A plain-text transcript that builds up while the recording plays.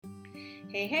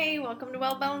Hey, hey, welcome to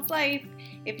Well Balanced Life.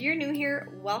 If you're new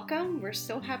here, welcome. We're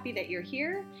so happy that you're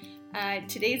here.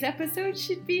 Today's episode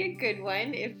should be a good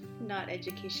one, if not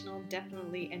educational,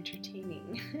 definitely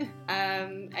entertaining.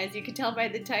 As you can tell by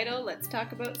the title, let's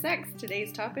talk about sex.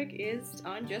 Today's topic is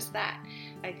on just that.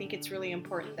 I think it's really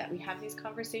important that we have these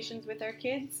conversations with our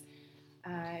kids,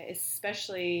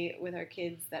 especially with our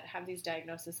kids that have these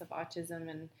diagnoses of autism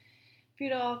and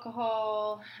fetal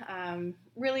alcohol.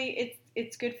 Really,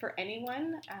 it's good for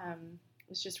anyone.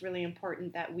 It's just really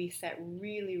important that we set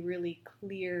really, really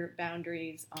clear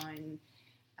boundaries on,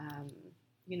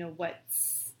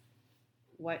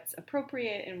 what's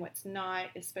appropriate and what's not,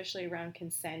 especially around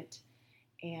consent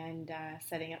and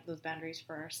setting up those boundaries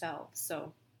for ourselves.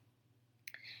 So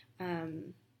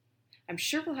I'm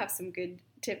sure we'll have some good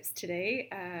tips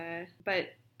today, but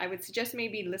I would suggest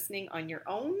maybe listening on your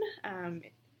own.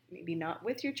 Maybe not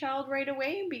with your child right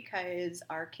away, because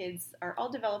our kids are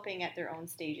all developing at their own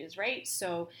stages, right?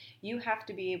 So you have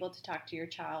to be able to talk to your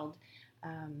child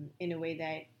in a way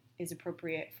that is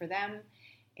appropriate for them.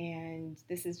 And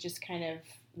this is just kind of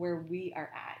where we are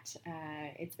at.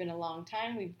 It's been a long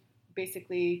time. We've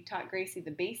basically taught Gracie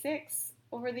the basics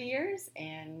over the years,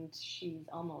 and she's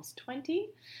almost 20.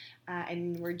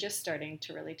 And we're just starting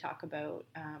to really talk about,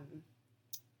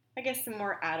 some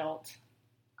more adult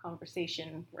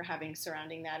conversation we're having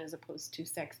surrounding that, as opposed to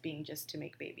sex being just to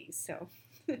make babies. So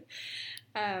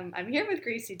I'm here with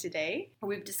Gracie today.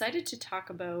 We've decided to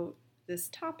talk about this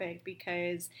topic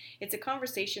because it's a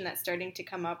conversation that's starting to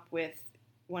come up with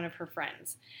one of her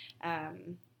friends.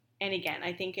 And again,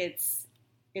 I think it's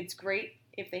great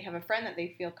if they have a friend that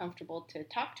they feel comfortable to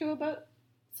talk to about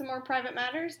some more private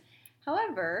matters.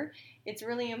 However, it's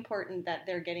really important that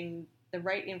they're getting the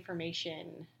right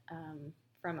information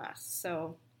from us.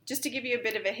 So just to give you a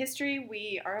bit of a history,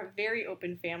 we are a very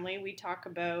open family. We talk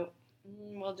about,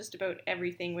 just about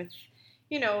everything with,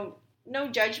 no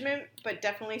judgment, but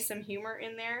definitely some humor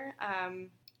in there.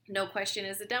 No question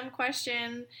is a dumb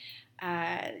question.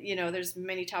 There's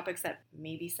many topics that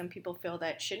maybe some people feel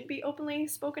that shouldn't be openly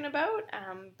spoken about,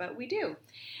 but we do.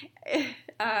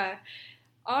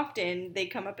 Often they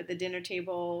come up at the dinner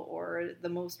table or the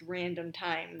most random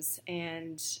times,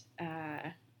 and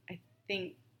I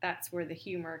think that's where the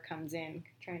humor comes in,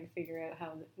 trying to figure out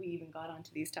how we even got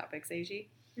onto these topics, Aji.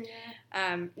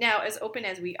 Yeah. Now, as open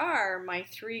as we are, my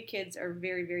three kids are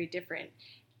very, very different.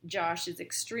 Josh is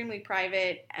extremely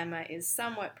private, Emma is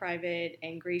somewhat private,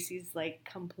 and Gracie's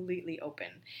completely open.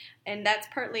 And that's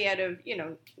partly out of,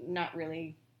 not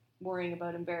really worrying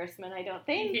about embarrassment, I don't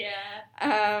think.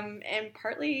 Yeah. And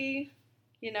partly,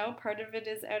 part of it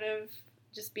is out of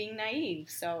just being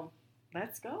naive. So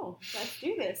let's go. Let's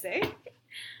do this, eh?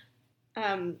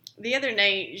 The other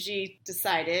night, she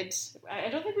decided, I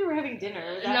don't think we were having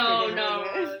dinner.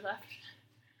 No.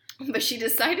 But she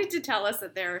decided to tell us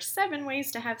that there are 7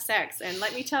 ways to have sex. And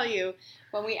let me tell you,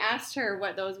 when we asked her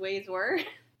what those ways were,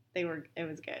 it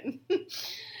was good.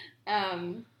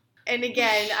 And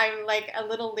again, I'm a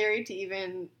little leery to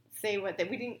even say we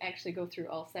didn't actually go through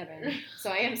all 7.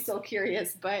 So I am still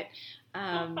curious, but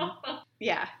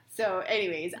yeah. So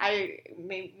anyways,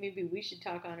 maybe we should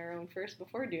talk on our own first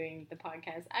before doing the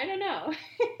podcast. I don't know.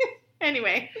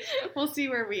 Anyway, we'll see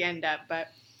where we end up. But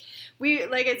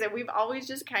like I said, we've always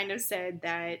just kind of said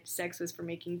that sex was for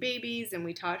making babies, and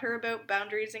we taught her about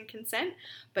boundaries and consent.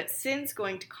 But since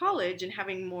going to college and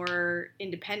having more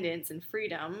independence and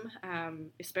freedom,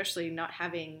 especially not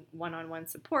having one-on-one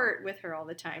support with her all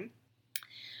the time,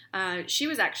 she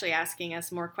was actually asking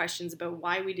us more questions about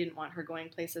why we didn't want her going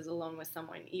places alone with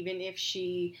someone. Even if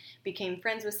she became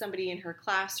friends with somebody in her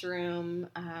classroom,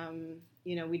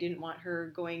 we didn't want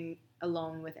her going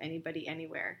alone with anybody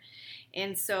anywhere.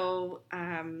 And so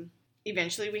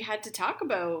eventually we had to talk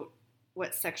about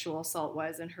what sexual assault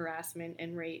was and harassment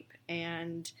and rape,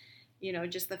 and,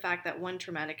 just the fact that one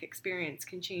traumatic experience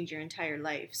can change your entire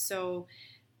life. So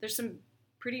there's some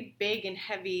pretty big and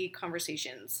heavy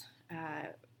conversations.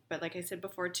 But like I said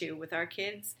before, too, with our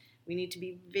kids, we need to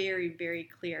be very, very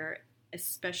clear,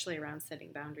 especially around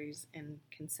setting boundaries and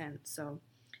consent. So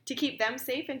to keep them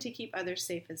safe and to keep others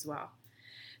safe as well.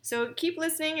 So keep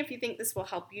listening if you think this will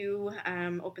help you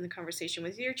open the conversation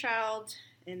with your child,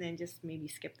 and then just maybe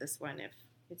skip this one if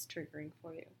it's triggering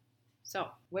for you. So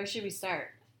where should we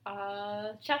start?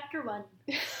 Chapter 1.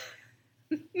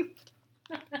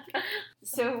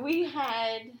 So we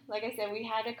had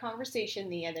a conversation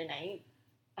the other night.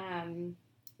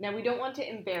 Now we don't want to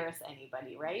embarrass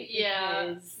anybody, right?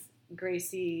 Yeah. Because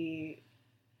Gracie,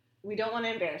 we don't want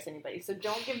to embarrass anybody. So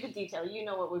don't give the detail. You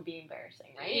know what would be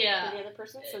embarrassing, right? Yeah. For the other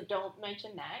person. So don't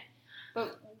mention that.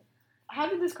 But how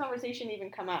did this conversation even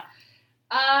come up?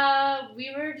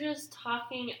 We were just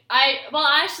talking. I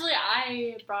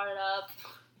brought it up.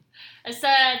 I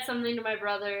said something to my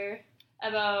brother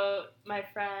about my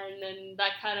friend, and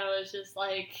that kind of was just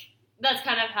like, that's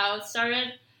kind of how it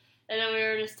started. And then we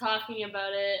were just talking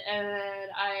about it, and then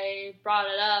I brought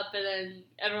it up, and then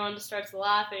everyone just starts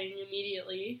laughing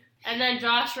immediately. And then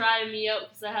Josh ratted me out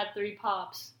because I had 3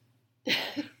 pops.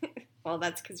 Well,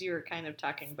 that's because you were kind of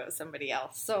talking about somebody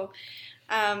else. So,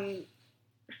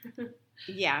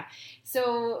 yeah.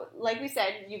 So, like we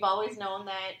said, you've always known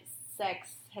that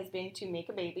sex has been to make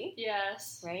a baby.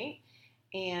 Yes. Right?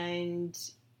 And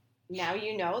now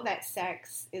you know that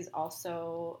sex is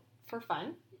also for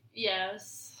fun.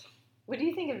 Yes. What do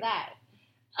you think of that?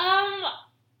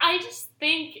 I just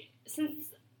think,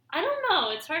 I don't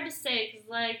know, it's hard to say, because,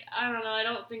 I don't know, I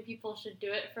don't think people should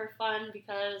do it for fun,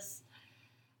 because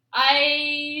can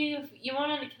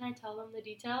I tell them the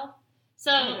detail?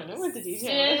 So, I don't know what the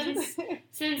detail is.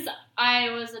 Since I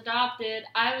was adopted,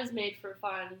 I was made for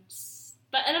fun,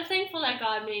 and I'm thankful that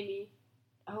God made me.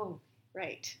 Oh,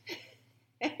 right.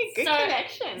 Good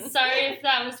connection. Sorry if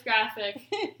that was graphic.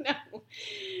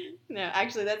 No,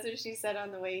 actually, that's what she said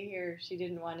on the way here. She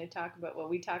didn't want to talk about what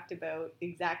we talked about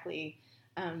exactly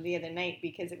the other night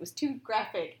because it was too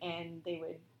graphic and they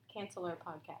would cancel our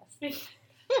podcast.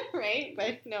 Right?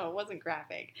 But no, it wasn't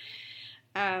graphic.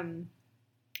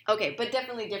 Okay, but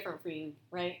definitely different for you,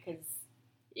 right? Because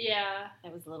yeah,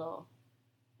 that was a little...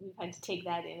 We've had to take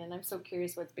that in, and I'm so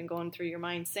curious what's been going through your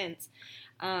mind since.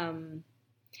 And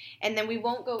then we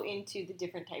won't go into the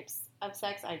different types of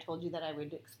sex. I told you that I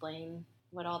would explain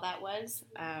what all that was.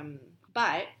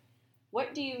 But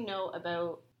what do you know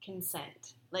about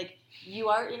consent? Like, you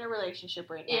are in a relationship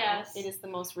right now. Yes. It is the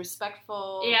most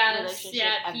respectful relationship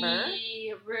ever.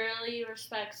 He really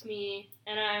respects me,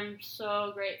 and I'm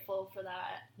so grateful for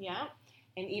that. Yeah.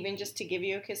 And even just to give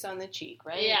you a kiss on the cheek,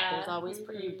 right? Yeah. There's always,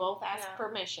 you both ask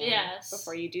permission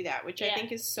before you do that, which I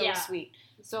think is so sweet.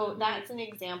 So that's an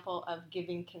example of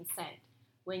giving consent.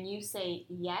 When you say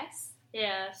yes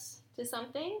to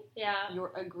something,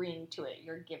 you're agreeing to it.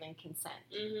 You're giving consent.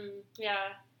 Mm-hmm.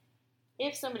 Yeah.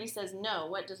 If somebody says no,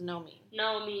 what does no mean?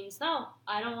 No means no.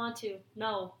 I don't want to.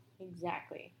 No.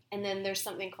 Exactly. And then there's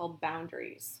something called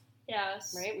boundaries.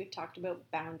 Yes. Right? We've talked about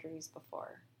boundaries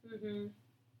before. Mm-hmm.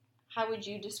 How would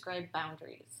you describe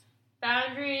boundaries?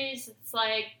 Boundaries, it's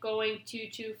like going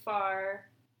too far.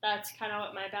 That's kind of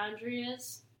what my boundary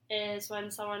is when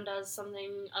someone does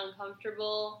something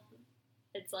uncomfortable.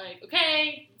 It's like,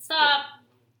 okay, stop.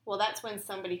 Well, that's when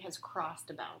somebody has crossed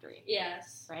a boundary.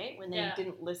 Yes. Right? When they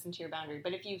didn't listen to your boundary.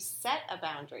 But if you set a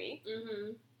boundary,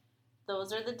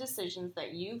 those are the decisions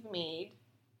that you've made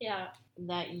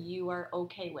that you are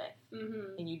okay with.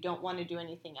 And you don't want to do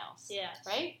anything else. Yes.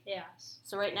 Right? Yes.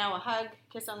 So right now, a hug,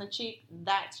 kiss on the cheek,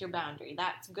 that's your boundary.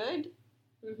 That's good.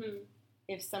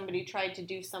 If somebody tried to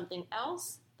do something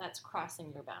else, that's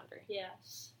crossing your boundary.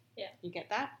 Yes. Yeah. You get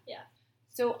that? Yeah.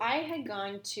 So I had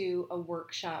gone to a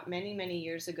workshop many, many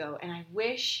years ago, and I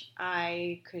wish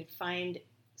I could find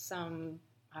some,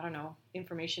 I don't know,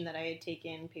 information that I had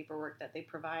taken, paperwork that they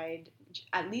provide,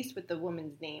 at least with the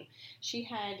woman's name. She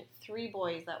had 3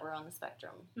 boys that were on the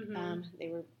spectrum.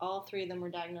 All 3 of them were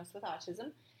diagnosed with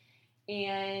autism,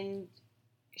 and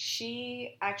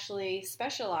she actually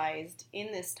specialized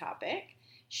in this topic.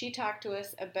 She talked to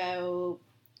us about,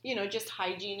 just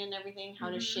hygiene and everything, how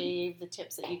to shave, the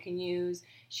tips that you can use.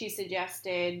 She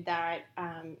suggested that,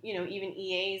 even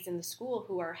EAs in the school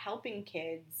who are helping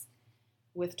kids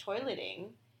with toileting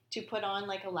to put on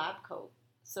like a lab coat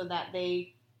so that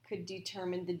they could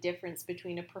determine the difference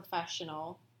between a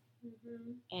professional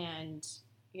and,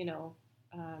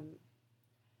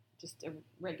 just a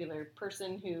regular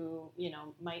person who,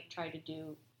 might try to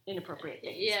do inappropriate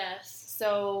things. Yes.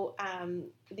 So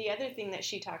the other thing that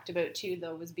she talked about too,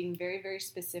 though, was being very, very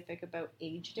specific about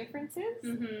age differences.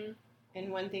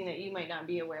 And one thing that you might not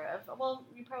be aware of, well,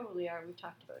 you probably are, we've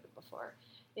talked about it before,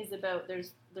 is about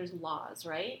there's laws,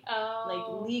 right? Oh.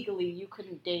 Like legally you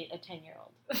couldn't date a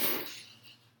 10-year-old.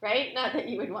 Right? Not that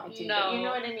you would want to, no. But you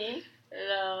know what I mean?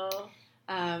 No.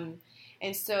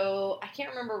 And so I can't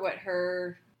remember what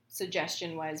her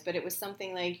suggestion was, but it was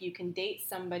something like you can date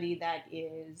somebody that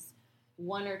is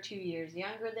 1 or 2 years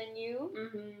younger than you,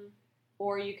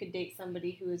 or you could date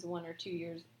somebody who is 1 or 2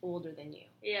 years older than you.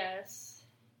 Yes.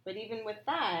 But even with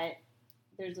that,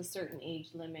 there's a certain age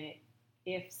limit.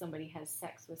 If somebody has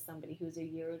sex with somebody who's a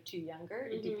year or 2 younger,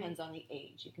 it depends on the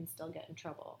age. You can still get in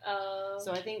trouble.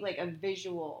 So I think like a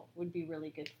visual would be really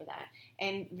good for that.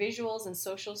 And visuals and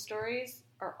social stories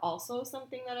are also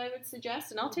something that I would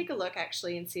suggest. And I'll take a look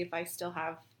actually and see if I still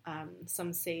have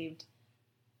some saved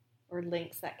or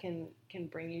links that can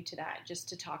bring you to that, just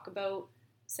to talk about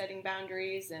setting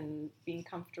boundaries and being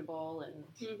comfortable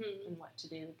and what to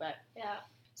do. But yeah.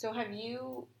 So have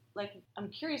you, like, I'm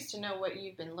curious to know what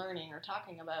you've been learning or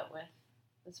talking about with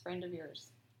this friend of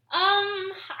yours.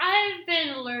 I've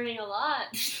been learning a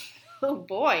lot. Oh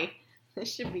boy,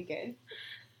 this should be good.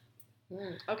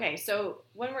 Okay, so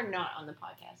when we're not on the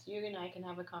podcast, you and I can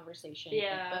have a conversation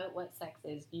about what sex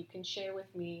is. You can share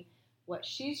with me what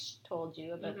she's told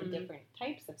you about the different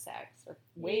types of sex or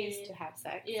ways to have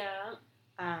sex. Yeah.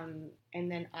 And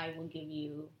then I will give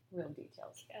you real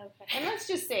details. Okay. And let's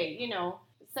just say,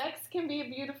 sex can be a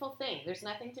beautiful thing. There's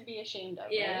nothing to be ashamed of.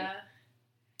 Yeah. Right?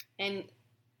 And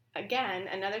again,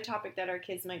 another topic that our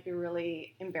kids might be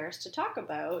really embarrassed to talk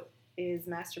about is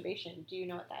masturbation. Do you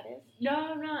know what that is?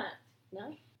 No, I'm not.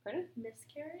 No? Pardon?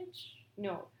 Miscarriage?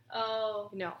 No. Oh.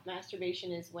 No.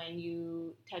 Masturbation is when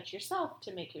you touch yourself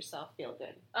to make yourself feel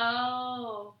good.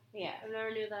 Oh. Yeah. I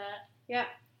never knew that. Yeah.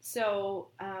 So,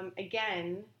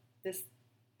 again, this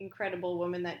incredible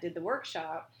woman that did the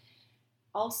workshop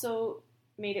also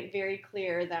made it very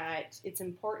clear that it's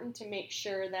important to make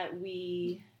sure that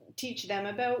we teach them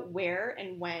about where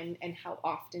and when and how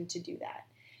often to do that.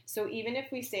 So even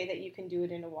if we say that you can do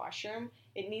it in a washroom,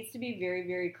 it needs to be very,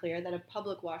 very clear that a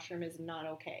public washroom is not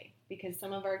okay. Because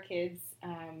some of our kids,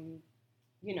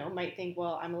 might think,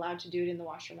 well, I'm allowed to do it in the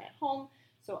washroom at home,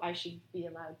 so I should be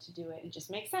allowed to do it. It just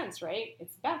makes sense, right?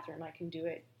 It's a bathroom. I can do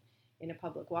it in a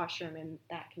public washroom, and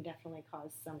that can definitely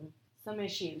cause some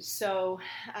issues. So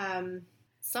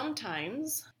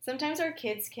sometimes our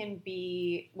kids can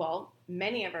be,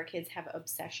 many of our kids have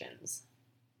obsessions,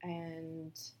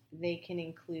 and they can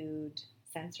include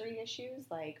sensory issues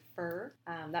like fur.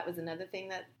 That was another thing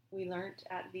that we learned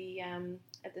at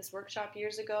this workshop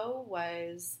years ago,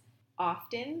 was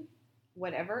often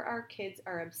whatever our kids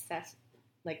are obsessed,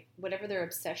 like whatever their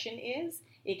obsession is,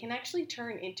 it can actually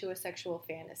turn into a sexual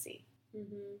fantasy.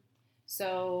 Mm-hmm.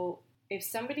 So if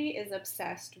somebody is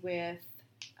obsessed with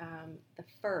the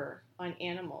fur on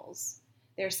animals,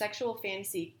 their sexual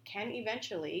fantasy can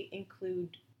eventually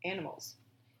include animals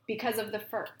because of the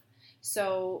fur.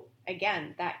 So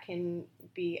again, that can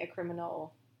be a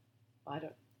criminal, I'm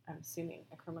assuming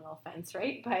a criminal offense,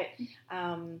 right? But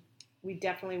we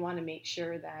definitely want to make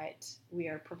sure that we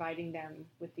are providing them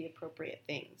with the appropriate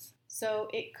things. So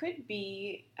it could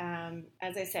be,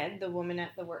 as I said, the woman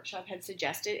at the workshop had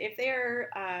suggested, if they're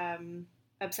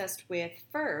obsessed with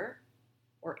fur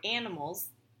or animals,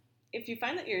 if you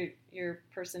find that your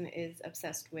person is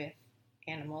obsessed with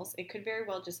animals, it could very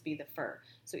well just be the fur.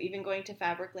 So even going to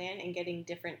Fabricland and getting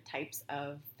different types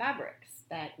of fabrics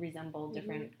that resemble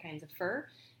different kinds of fur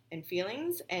and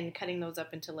feelings, and cutting those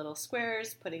up into little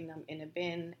squares, putting them in a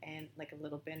bin, and like a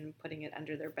little bin, putting it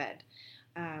under their bed.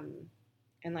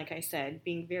 And like I said,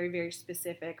 being very, very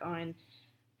specific on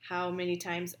how many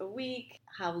times a week,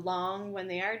 how long when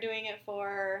they are doing it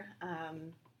for,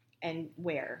 and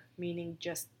where, meaning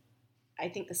just, I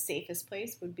think the safest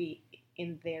place would be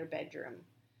in their bedroom.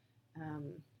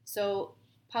 So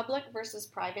public versus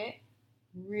private,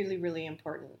 really, really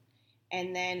important.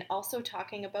 And then also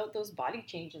talking about those body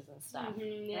changes and stuff,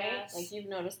 right? Like you've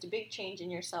noticed a big change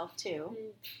in yourself too.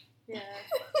 Yeah.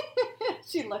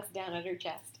 She looks down at her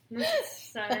chest.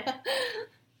 Sorry.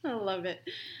 I love it.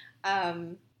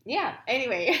 Yeah,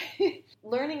 anyway,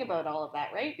 learning about all of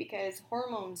that, right? Because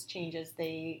hormones change as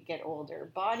they get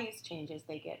older. Bodies change as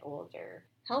they get older.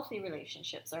 Healthy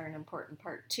relationships are an important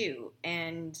part too.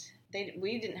 And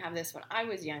we didn't have this when I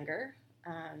was younger,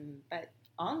 but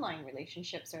online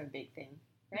relationships are a big thing,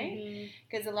 right?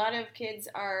 Because a lot of kids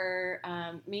are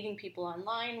meeting people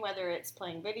online, whether it's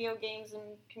playing video games and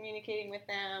communicating with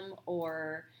them,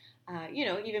 or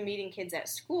even meeting kids at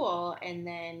school and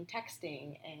then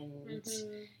texting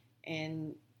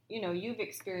and you've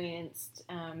experienced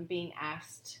being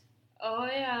asked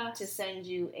to send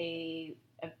you a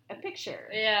picture,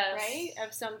 right,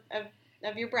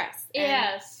 of your breasts.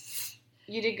 Yes.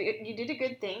 You did a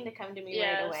good thing to come to me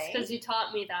right away. Yes, because you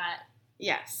taught me that.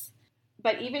 Yes.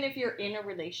 But even if you're in a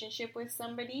relationship with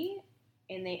somebody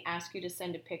and they ask you to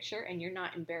send a picture and you're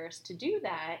not embarrassed to do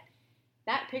that,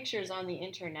 that picture is on the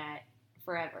internet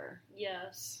forever.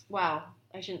 Yes. Well,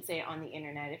 I shouldn't say on the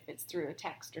internet. If it's through a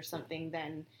text or something,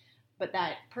 then, but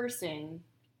that person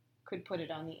could put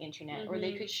it on the internet, or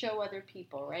they could show other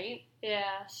people, right?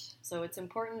 Yes. So it's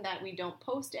important that we don't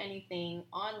post anything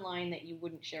online that you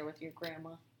wouldn't share with your grandma.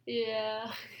 Yeah.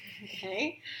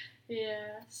 Okay?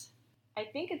 Yes. I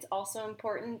think it's also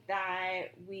important that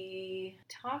we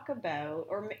talk about,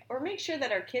 or make sure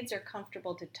that our kids are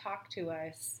comfortable to talk to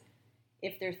us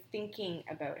if they're thinking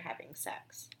about having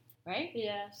sex, right?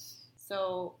 Yes.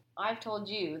 So I've told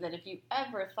you that if you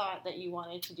ever thought that you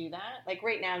wanted to do that, like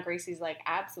right now, Gracie's like,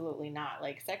 absolutely not.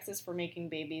 Like, sex is for making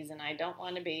babies, and I don't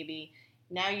want a baby.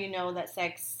 Now you know that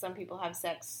some people have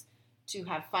sex to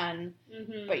have fun,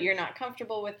 but you're not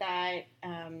comfortable with that.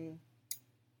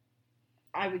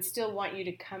 I would still want you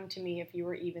to come to me if you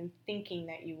were even thinking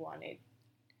that you wanted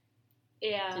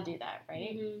to do that,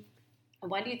 right?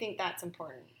 Why do you think that's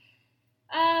important?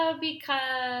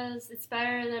 Because it's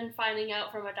better than finding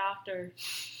out from a doctor.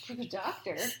 From a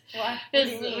doctor? What?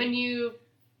 Because when you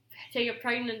take a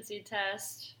pregnancy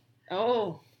test.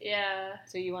 Oh. Yeah.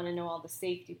 So you want to know all the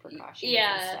safety precautions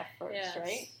and stuff first,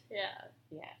 right? Yeah.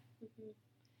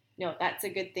 No, that's a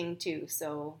good thing too.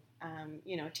 So,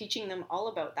 teaching them all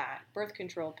about that, birth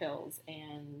control pills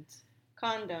and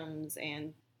condoms,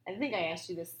 and I think I asked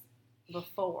you this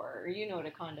before. You know what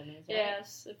a condom is, right?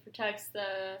 Yes, it protects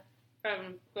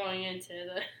from going into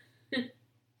the...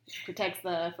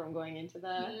 from going into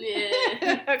the...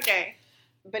 Yeah. Okay.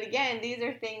 But again, these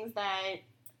are things that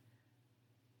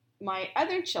my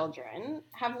other children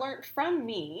have learned from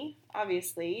me.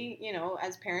 Obviously,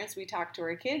 as parents, we talk to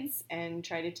our kids and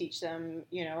try to teach them,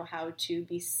 how to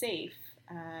be safe,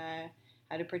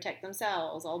 how to protect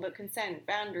themselves, all about consent,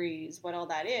 boundaries, what all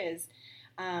that is.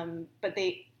 But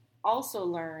they also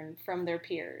learn from their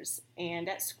peers and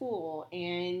at school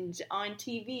and on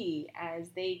TV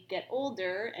as they get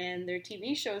older and their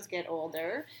TV shows get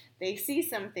older. They see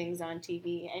some things on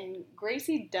TV, and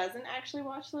Gracie doesn't actually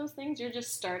watch those things. You're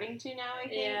just starting to now, I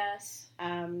think. Yes.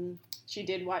 She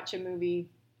did watch a movie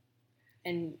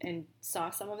and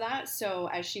saw some of that. So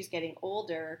as she's getting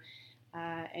older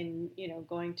and,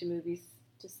 going to movies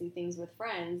to see things with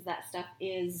friends, that stuff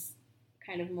is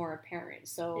kind of more apparent.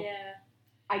 So yeah.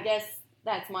 I guess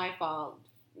that's my fault.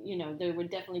 There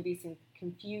would definitely be some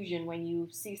confusion when you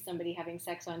see somebody having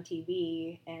sex on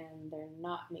TV and they're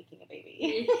not making a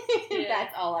baby. Yeah.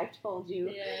 That's all I've told you.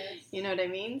 Yes. You know what I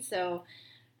mean? So,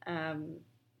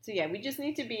 yeah, we just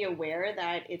need to be aware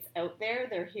that it's out there,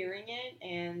 they're hearing it,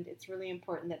 and it's really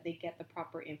important that they get the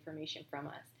proper information from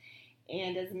us.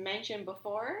 And as mentioned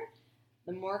before,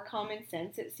 the more common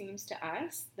sense it seems to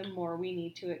us, the more we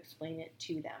need to explain it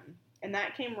to them. And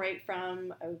that came right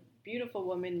from a beautiful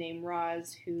woman named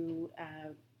Roz who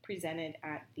presented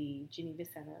at the Geneva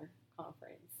Center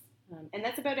conference. And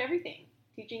that's about everything.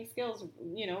 Teaching skills,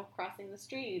 crossing the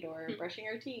street or brushing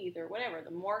our teeth or whatever.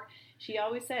 She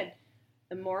always said,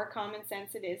 the more common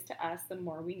sense it is to us, the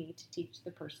more we need to teach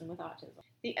the person with autism.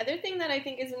 The other thing that I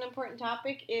think is an important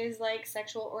topic is like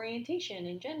sexual orientation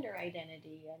and gender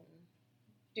identity. And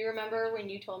do you remember when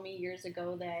you told me years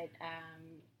ago that,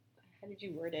 how did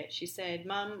you word it? She said,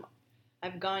 "Mom,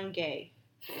 I've gone gay."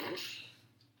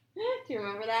 Do you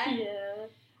remember that? Yeah.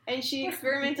 And she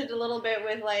experimented a little bit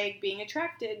with like being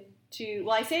attracted to,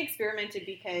 well, I say experimented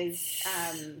because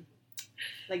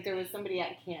there was somebody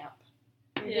at camp.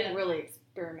 You didn't really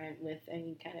experiment with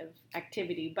any kind of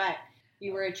activity, but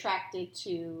you were attracted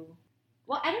to,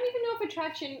 well, I don't even know if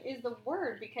attraction is the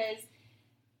word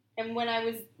and when I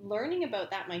was learning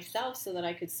about that myself so that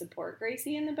I could support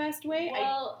Gracie in the best way,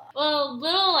 I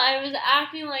was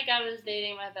acting like I was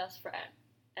dating my best friend,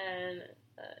 and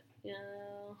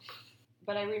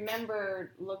But I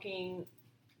remember looking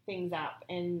things up,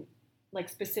 and like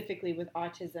specifically with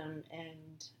autism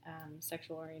and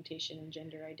sexual orientation and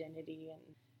gender identity and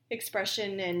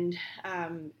expression, and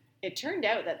it turned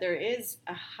out that there is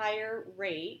a higher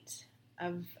rate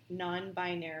of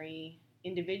non-binary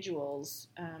individuals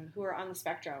who are on the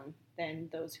spectrum than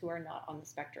those who are not on the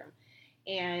spectrum.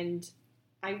 And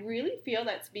I really feel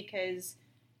that's because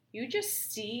you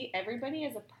just see everybody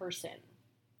as a person.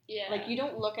 Yeah. Like, you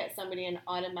don't look at somebody and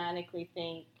automatically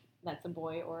think that's a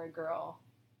boy or a girl.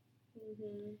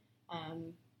 Mm-hmm.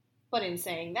 But in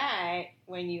saying that,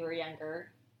 when you were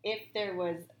younger, if there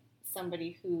was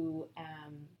somebody who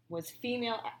was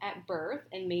female at birth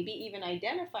and maybe even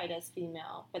identified as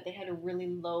female, but they had a really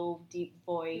low, deep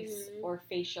voice or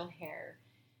facial hair,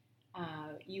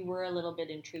 you were a little bit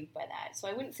intrigued by that. So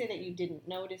I wouldn't say that you didn't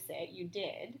notice it. You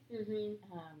did. Mm-hmm.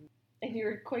 And you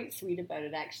were quite sweet about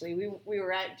it, actually. We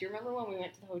were at, do you remember when we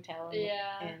went to the hotel?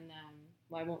 And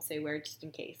well, I won't say where just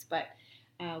in case, but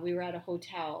we were at a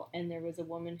hotel and there was a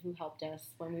woman who helped us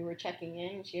when we were checking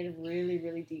in. She had a really,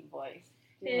 really deep voice.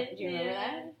 Do you remember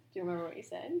that? Do you remember what you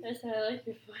said? I said, I like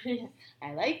your voice.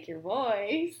 I like your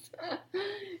voice.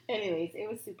 Anyways, it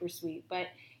was super sweet. But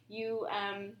you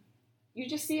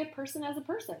just see a person as a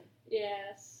person.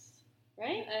 Yes.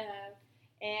 Right? I have.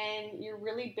 And you're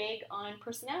really big on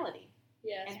personality.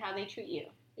 Yes. And how they treat you.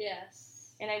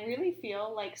 Yes. And I really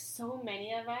feel like so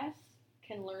many of us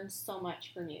can learn so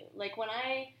much from you. Like when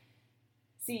I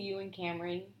see you and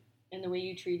Cameron, and the way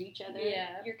you treat each other.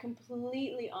 Yeah. You're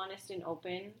completely honest and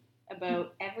open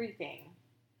about everything.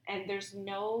 And there's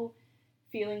no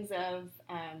feelings of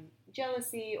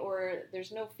jealousy, or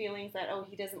there's no feelings that, oh,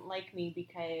 he doesn't like me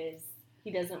because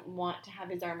he doesn't want to have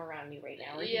his arm around me right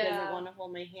now, or he doesn't want to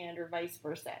hold my hand, or vice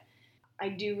versa. I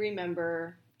do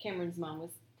remember Cameron's mom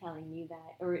was telling me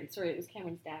that, it was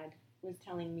Cameron's dad was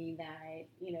telling me that,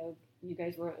 you know, you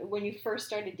guys were, when you first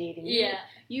started dating,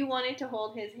 you wanted to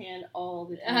hold his hand all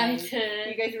the time. I did.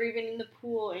 You guys were even in the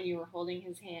pool and you were holding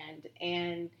his hand,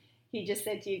 and he just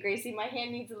said to you, Gracie, my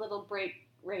hand needs a little break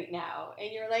right now.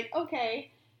 And you're like,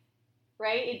 okay,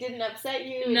 right? It didn't upset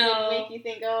you. It didn't make you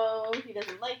think, oh, he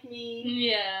doesn't like me.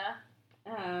 Yeah.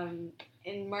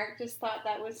 And Mark just thought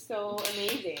that was so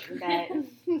amazing that,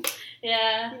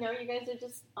 yeah, you know, you guys are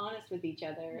just honest with each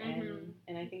other.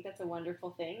 And I think that's a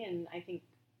wonderful thing. And I think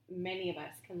many of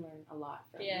us can learn a lot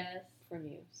from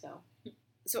you.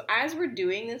 So as we're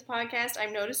doing this podcast,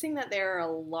 I'm noticing that there are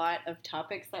a lot of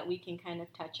topics that we can kind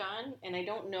of touch on. And I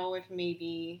don't know if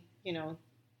maybe, you know,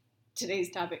 today's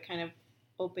topic kind of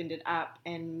opened it up,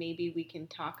 and maybe we can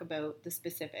talk about the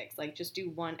specifics, like just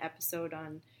do one episode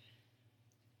on,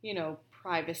 you know,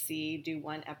 privacy, do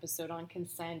one episode on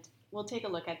consent. We'll take a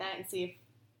look at that and see if,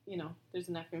 you know, there's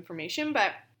enough information.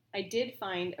 But I did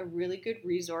find a really good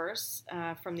resource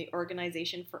from the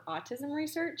Organization for Autism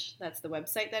Research. That's the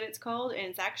website that it's called, and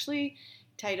it's actually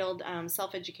titled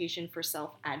Self-Education for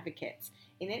Self-Advocates.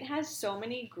 And it has so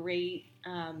many great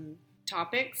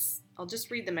topics. I'll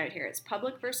just read them out here. It's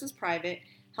public versus private,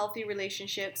 healthy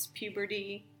relationships,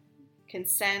 puberty,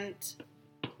 consent,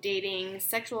 dating,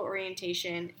 sexual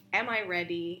orientation, am I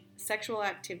ready, sexual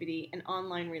activity, and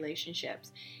online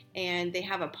relationships. And they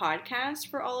have a podcast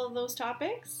for all of those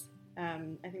topics.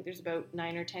 I think there's about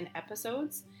 9 or 10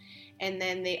 episodes. And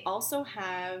then they also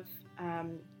have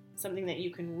something that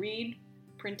you can read,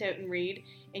 print out and read.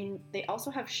 And they also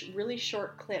have really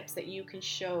short clips that you can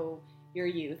show your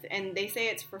youth. And they say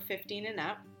it's for 15 and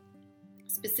up.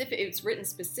 It's written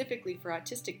specifically for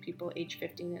autistic people age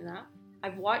 15 and up.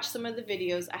 I've watched some of the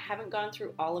videos. I haven't gone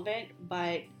through all of it,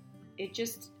 but it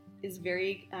just is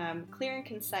very clear and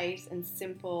concise and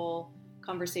simple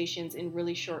conversations in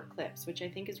really short clips, which I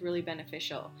think is really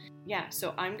beneficial. Yeah,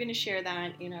 so I'm going to share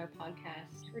that in our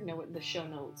podcast, or know the show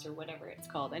notes or whatever it's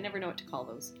called. I never know what to call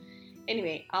those.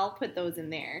 Anyway, I'll put those in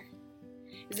there.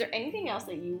 Is there anything else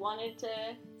that you wanted to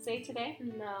say today?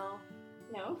 No.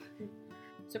 No?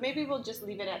 So maybe we'll just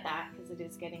leave it at that, because it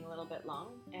is getting a little bit long,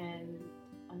 and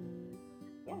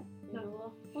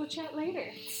we'll chat later.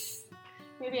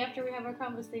 Maybe after we have our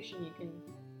conversation, you can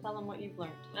tell them what you've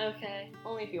learned. Okay.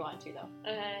 Only if you want to, though.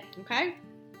 Okay. Okay?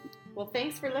 Well,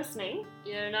 thanks for listening.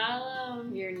 You're not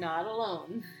alone. You're not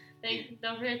alone.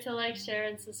 Don't forget to like, share,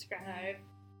 and subscribe.